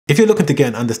If you're looking to get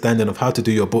an understanding of how to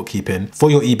do your bookkeeping for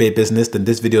your eBay business, then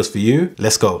this video is for you.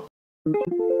 Let's go.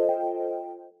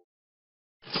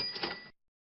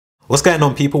 What's going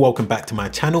on, people? Welcome back to my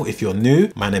channel. If you're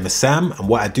new, my name is Sam, and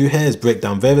what I do here is break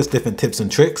down various different tips and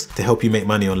tricks to help you make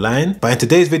money online. But in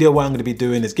today's video, what I'm going to be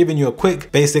doing is giving you a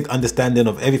quick basic understanding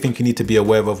of everything you need to be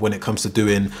aware of when it comes to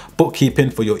doing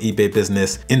bookkeeping for your eBay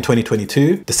business in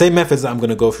 2022. The same methods that I'm going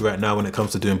to go through right now when it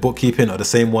comes to doing bookkeeping are the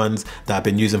same ones that I've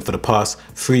been using for the past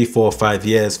 3, 4, 5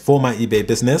 years for my eBay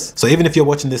business. So even if you're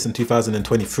watching this in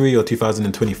 2023 or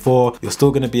 2024, you're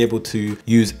still going to be able to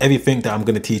use everything that I'm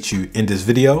going to teach you in this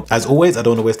video. As always, I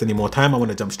don't want to waste any more time. I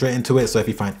want to jump straight into it. So if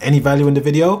you find any value in the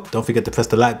video, don't forget to press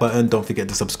the like button. Don't forget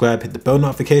to subscribe, hit the bell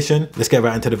notification. Let's get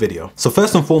right into the video. So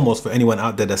first and foremost, for anyone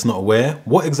out there that's not aware,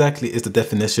 what exactly is the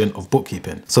definition of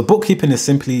bookkeeping? So bookkeeping is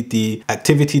simply the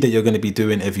activity that you're going to be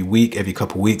doing every week, every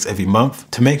couple of weeks, every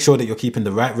month to make sure that you're keeping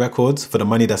the right records for the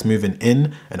money that's moving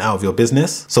in and out of your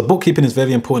business. So bookkeeping is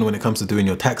very important when it comes to doing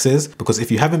your taxes, because if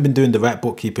you haven't been doing the right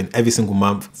bookkeeping every single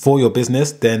month for your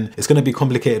business, then it's going to be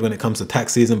complicated when it comes to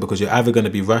tax season, because you're either going to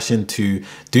be rushing to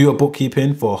do your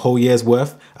bookkeeping for a whole year's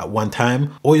worth at one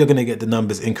time, or you're going to get the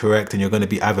numbers incorrect and you're going to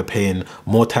be either paying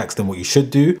more tax than what you should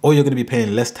do, or you're going to be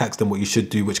paying less tax than what you should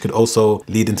do, which could also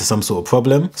lead into some sort of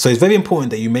problem. So it's very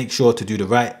important that you make sure to do the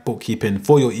right bookkeeping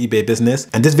for your eBay business.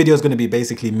 And this video is going to be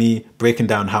basically me breaking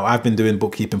down how I've been doing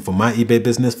bookkeeping for my eBay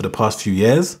business for the past few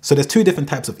years. So there's two different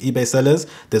types of eBay sellers.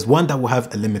 There's one that will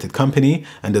have a limited company,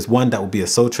 and there's one that will be a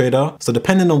sole trader. So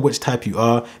depending on which type you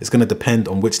are, it's going to depend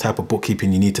on which type of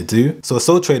bookkeeping you need to do. So a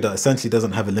sole trader essentially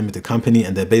doesn't have a limited company,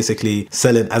 and they're basically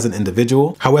selling as an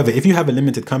individual. However, if you have a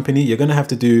limited company, you're going to have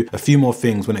to do a few more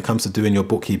things when it comes to doing your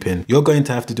bookkeeping. You're going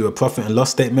to have to do a profit and loss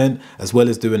statement, as well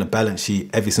as doing a balance sheet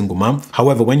every single month.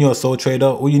 However, when you're a sole trader,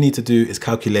 all you need to do is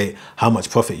calculate how much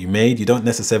profit you made. You don't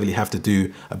necessarily have to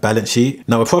do a balance sheet.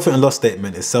 Now, a profit and loss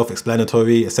statement is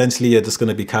self-explanatory. Essentially, you're just going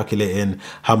to be calculating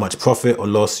how much profit or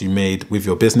loss you made with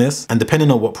your business. And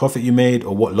depending on what profit you made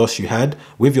or what loss you had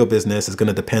with your business is going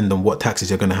to depend on what taxes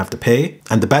you're going to have to pay.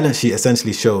 And the balance sheet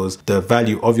essentially shows the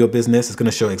value of your business. It's going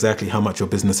to show exactly how much your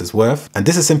business is worth. And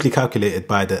this is simply calculated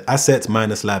by the assets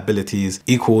minus liabilities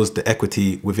equals the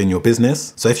equity within your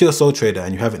business. So if you're a sole trader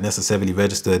and you haven't necessarily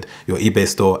registered your eBay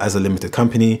store as a limited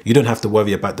company, you don't have to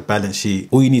worry about the balance sheet.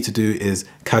 All you need to do is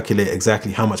calculate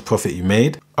exactly how much profit you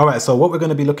made. All right, so what we're going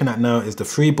to be looking at now is the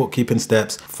 3 bookkeeping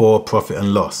steps for profit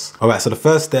and loss. All right, so the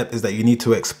first step is that you need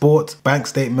to export bank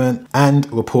statement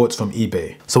and reports from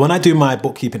eBay. So when I do my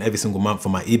bookkeeping every single month for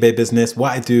my eBay business,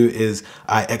 what I do is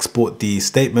I export the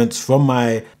statements from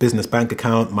my business bank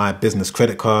account, my business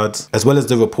credit cards, as well as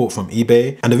the report from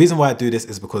eBay. And the reason why I do this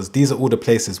is because these are all the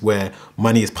places where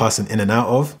money is passing in and out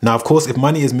of. Now, of course, if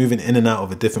money is moving in and out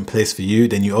of a different place for you,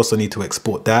 then you also need to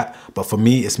export that. But for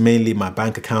me, it's mainly my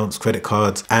bank accounts, credit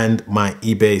cards, and my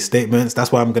eBay statements.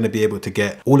 That's why I'm going to be able to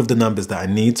get all of the numbers that I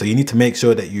need. So you need to make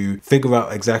sure that you figure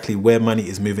out exactly where money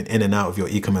is moving in and out of your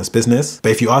e-commerce business.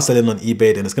 But if you are selling on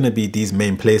eBay, then it's going to be these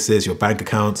main places: your bank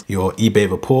account, your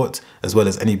eBay report, as well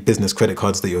as any business credit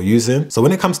cards that you're using. So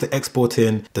when it comes to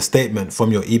exporting the statement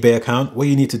from your eBay account, what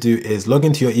you need to do is log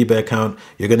into your eBay account.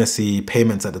 You're going to see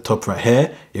payments at the top right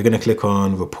here. You're going to click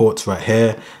on reports right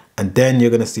here, and then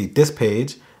you're going to see this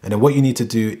page. And then what you need to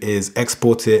do is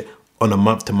export it on a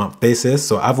month-to-month basis.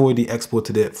 So I've already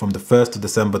exported it from the 1st of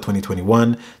December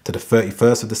 2021 to the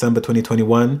 31st of December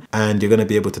 2021, and you're going to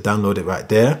be able to download it right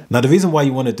there. Now, the reason why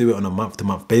you want to do it on a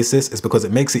month-to-month basis is because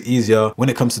it makes it easier when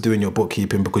it comes to doing your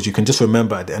bookkeeping, because you can just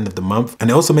remember at the end of the month. And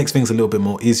it also makes things a little bit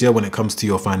more easier when it comes to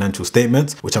your financial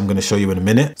statements, which I'm going to show you in a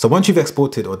minute. So once you've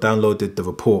exported or downloaded the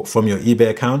report from your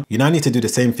eBay account, you now need to do the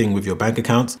same thing with your bank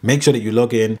accounts. Make sure that you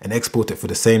log in and export it for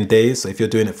the same days. So if you're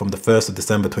doing it from the 1st of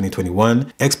December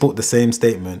 2021, export the same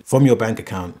statement from your bank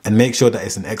account and make sure that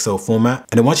it's in Excel format.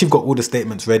 And then once you've got all the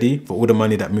statements ready for all the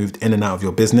money that moved in and out of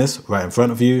your business right in front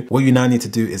of you, what you now need to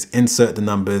do is insert the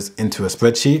numbers into a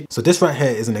spreadsheet. So this right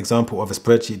here is an example of a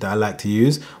spreadsheet that I like to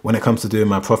use when it comes to doing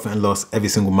my profit and loss every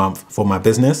single month for my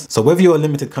business. So whether you're a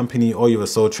limited company or you're a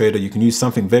sole trader, you can use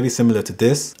something very similar to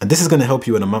this. And this is going to help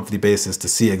you on a monthly basis to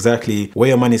see exactly where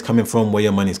your money is coming from, where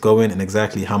your money is going, and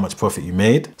exactly how much profit you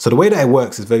made. So the way that it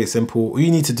works is very simple. All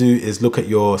you need to do is look at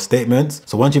your statements.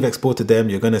 So once you've exported them,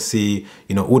 you're going to see,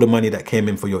 all the money that came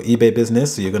in for your eBay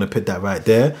business. So you're going to put that right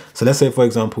there. So let's say, for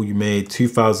example, you made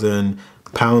 £2,000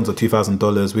 or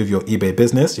 $2,000 with your eBay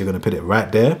business. You're going to put it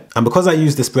right there. And because I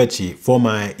use the spreadsheet for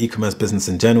my e-commerce business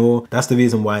in general, that's the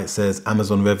reason why it says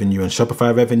Amazon revenue and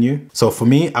Shopify revenue. So for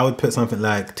me, I would put something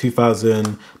like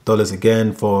 $2,000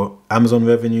 again for Amazon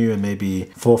revenue and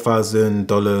maybe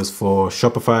 $4,000 for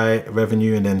Shopify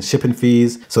revenue and then shipping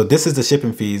fees. So this is the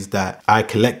shipping fees that I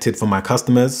collected from my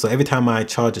customers. So every time I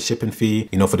charge a shipping fee,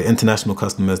 you know, for the international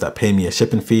customers that pay me a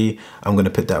shipping fee, I'm going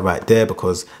to put that right there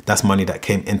because that's money that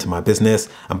came into my business.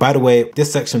 And by the way,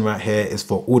 this section right here is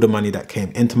for all the money that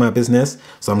came into my business.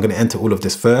 So I'm going to enter all of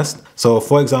this first. So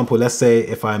for example, let's say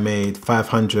if I made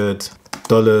 $500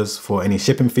 for any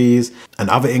shipping fees and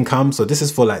other income. So this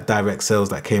is for like direct sales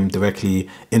that came directly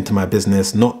into my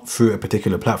business, not through a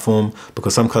particular platform,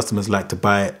 because some customers like to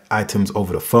buy items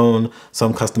over the phone.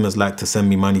 Some customers like to send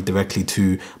me money directly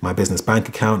to my business bank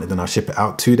account and then I'll ship it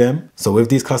out to them. So with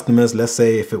these customers, let's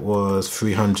say if it was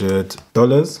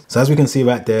 $300. So as we can see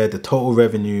right there, the total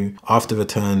revenue after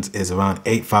returns is around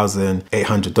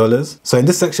 $8,800. So in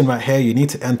this section right here, you need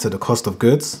to enter the cost of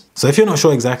goods. So if you're not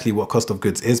sure exactly what cost of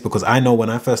goods is, because I know when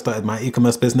I first started my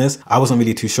e-commerce business, I wasn't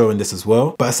really too sure in this as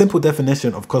well. But a simple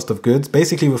definition of cost of goods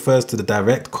basically refers to the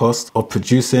direct cost of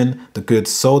producing the goods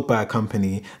sold by a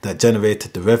company that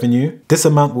generated the revenue. This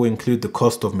amount will include the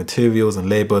cost of materials and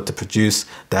labor to produce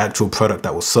the actual product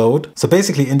that was sold. So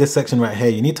basically in this section right here,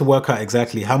 you need to work out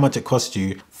exactly how much it costs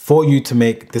you for you to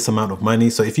make this amount of money.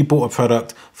 So if you bought a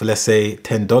product for, let's say,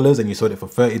 $10 and you sold it for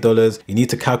 $30, you need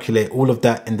to calculate all of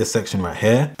that in this section right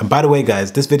here. And by the way,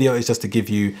 guys, this video is just to give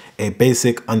you a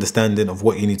basic understanding of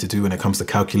what you need to do when it comes to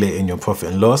calculating your profit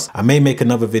and loss. I may make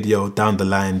another video down the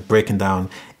line breaking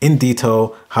down in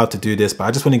detail how to do this, but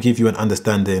I just want to give you an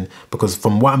understanding, because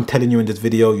from what I'm telling you in this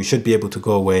video, you should be able to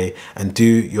go away and do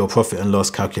your profit and loss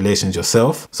calculations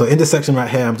yourself. So in this section right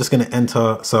here, I'm just going to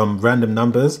enter some random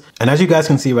numbers. And as you guys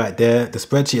can see right there, the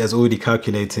spreadsheet has already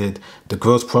calculated the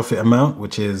gross profit amount,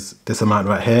 which is this amount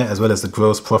right here, as well as the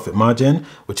gross profit margin,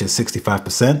 which is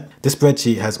 65%. This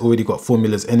spreadsheet has already got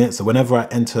formulas in it. So whenever I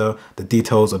enter the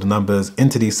details or the numbers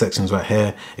into these sections right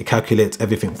here, it calculates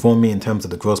everything for me in terms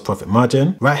of the gross profit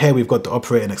margin. Right here, we've got the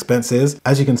operating expenses.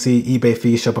 As you can see, eBay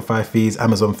fees, Shopify fees,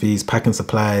 Amazon fees, packing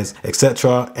supplies,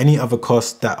 etc. Any other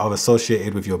costs that are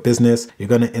associated with your business, you're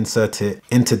going to insert it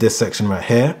into this section right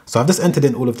here. So I've just entered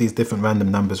in all of these different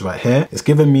random numbers right here. It's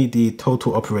given me the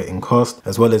total operating cost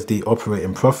as well as the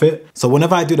operating profit. So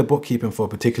whenever I do the bookkeeping for a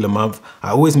particular month,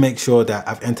 I always make sure that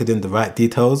I've entered in the right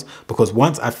details, because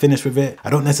once I've finished with it, I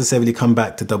don't necessarily come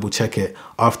back to double check it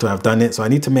after I've done it. So I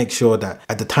need to make sure that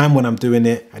at the time when I'm doing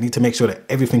it, I need to make sure that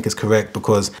everything is correct,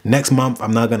 because next month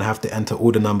I'm now going to have to enter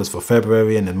all the numbers for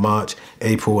February and then March,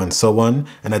 April and so on.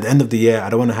 And at the end of the year, I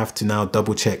don't want to have to now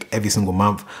double check every single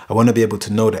month. I want to be able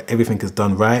to know that everything is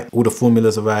done right, all the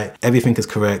formulas are right, everything is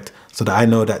correct, so that I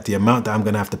know that the amount that I'm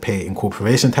going to have to pay in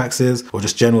corporation taxes or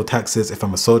just general taxes if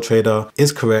I'm a sole trader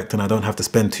is correct, and I don't have to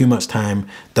spend too much time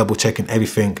double checking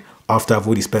everything after I've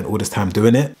already spent all this time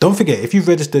doing it. Don't forget, if you've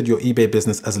registered your eBay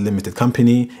business as a limited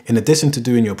company, in addition to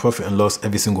doing your profit and loss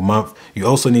every single month, you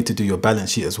also need to do your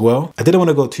balance sheet as well. I didn't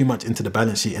want to go too much into the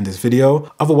balance sheet in this video.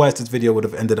 Otherwise, this video would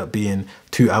have ended up being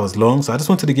 2 hours long. So I just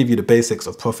wanted to give you the basics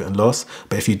of profit and loss.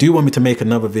 But if you do want me to make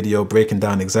another video breaking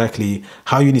down exactly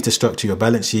how you need to structure your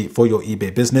balance sheet for your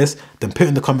eBay business, then put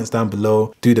in the comments down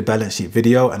below, do the balance sheet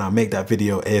video, and I'll make that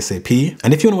video ASAP.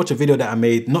 And if you want to watch a video that I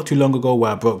made not too long ago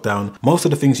where I broke down most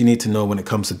of the things you need to know when it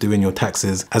comes to doing your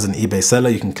taxes as an eBay seller,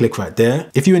 you can click right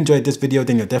there. If you enjoyed this video,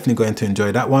 then you're definitely going to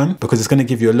enjoy that one, because it's going to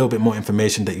give you a little bit more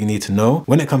information that you need to know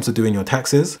when it comes to doing your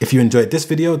taxes. If you enjoyed this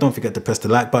video, don't forget to press the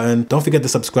like button. Don't forget to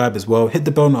subscribe as well. Hit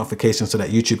the bell notification so that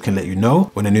YouTube can let you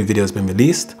know when a new video has been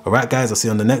released. All right, guys, I'll see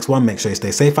you on the next one. Make sure you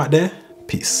stay safe out there.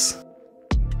 Peace.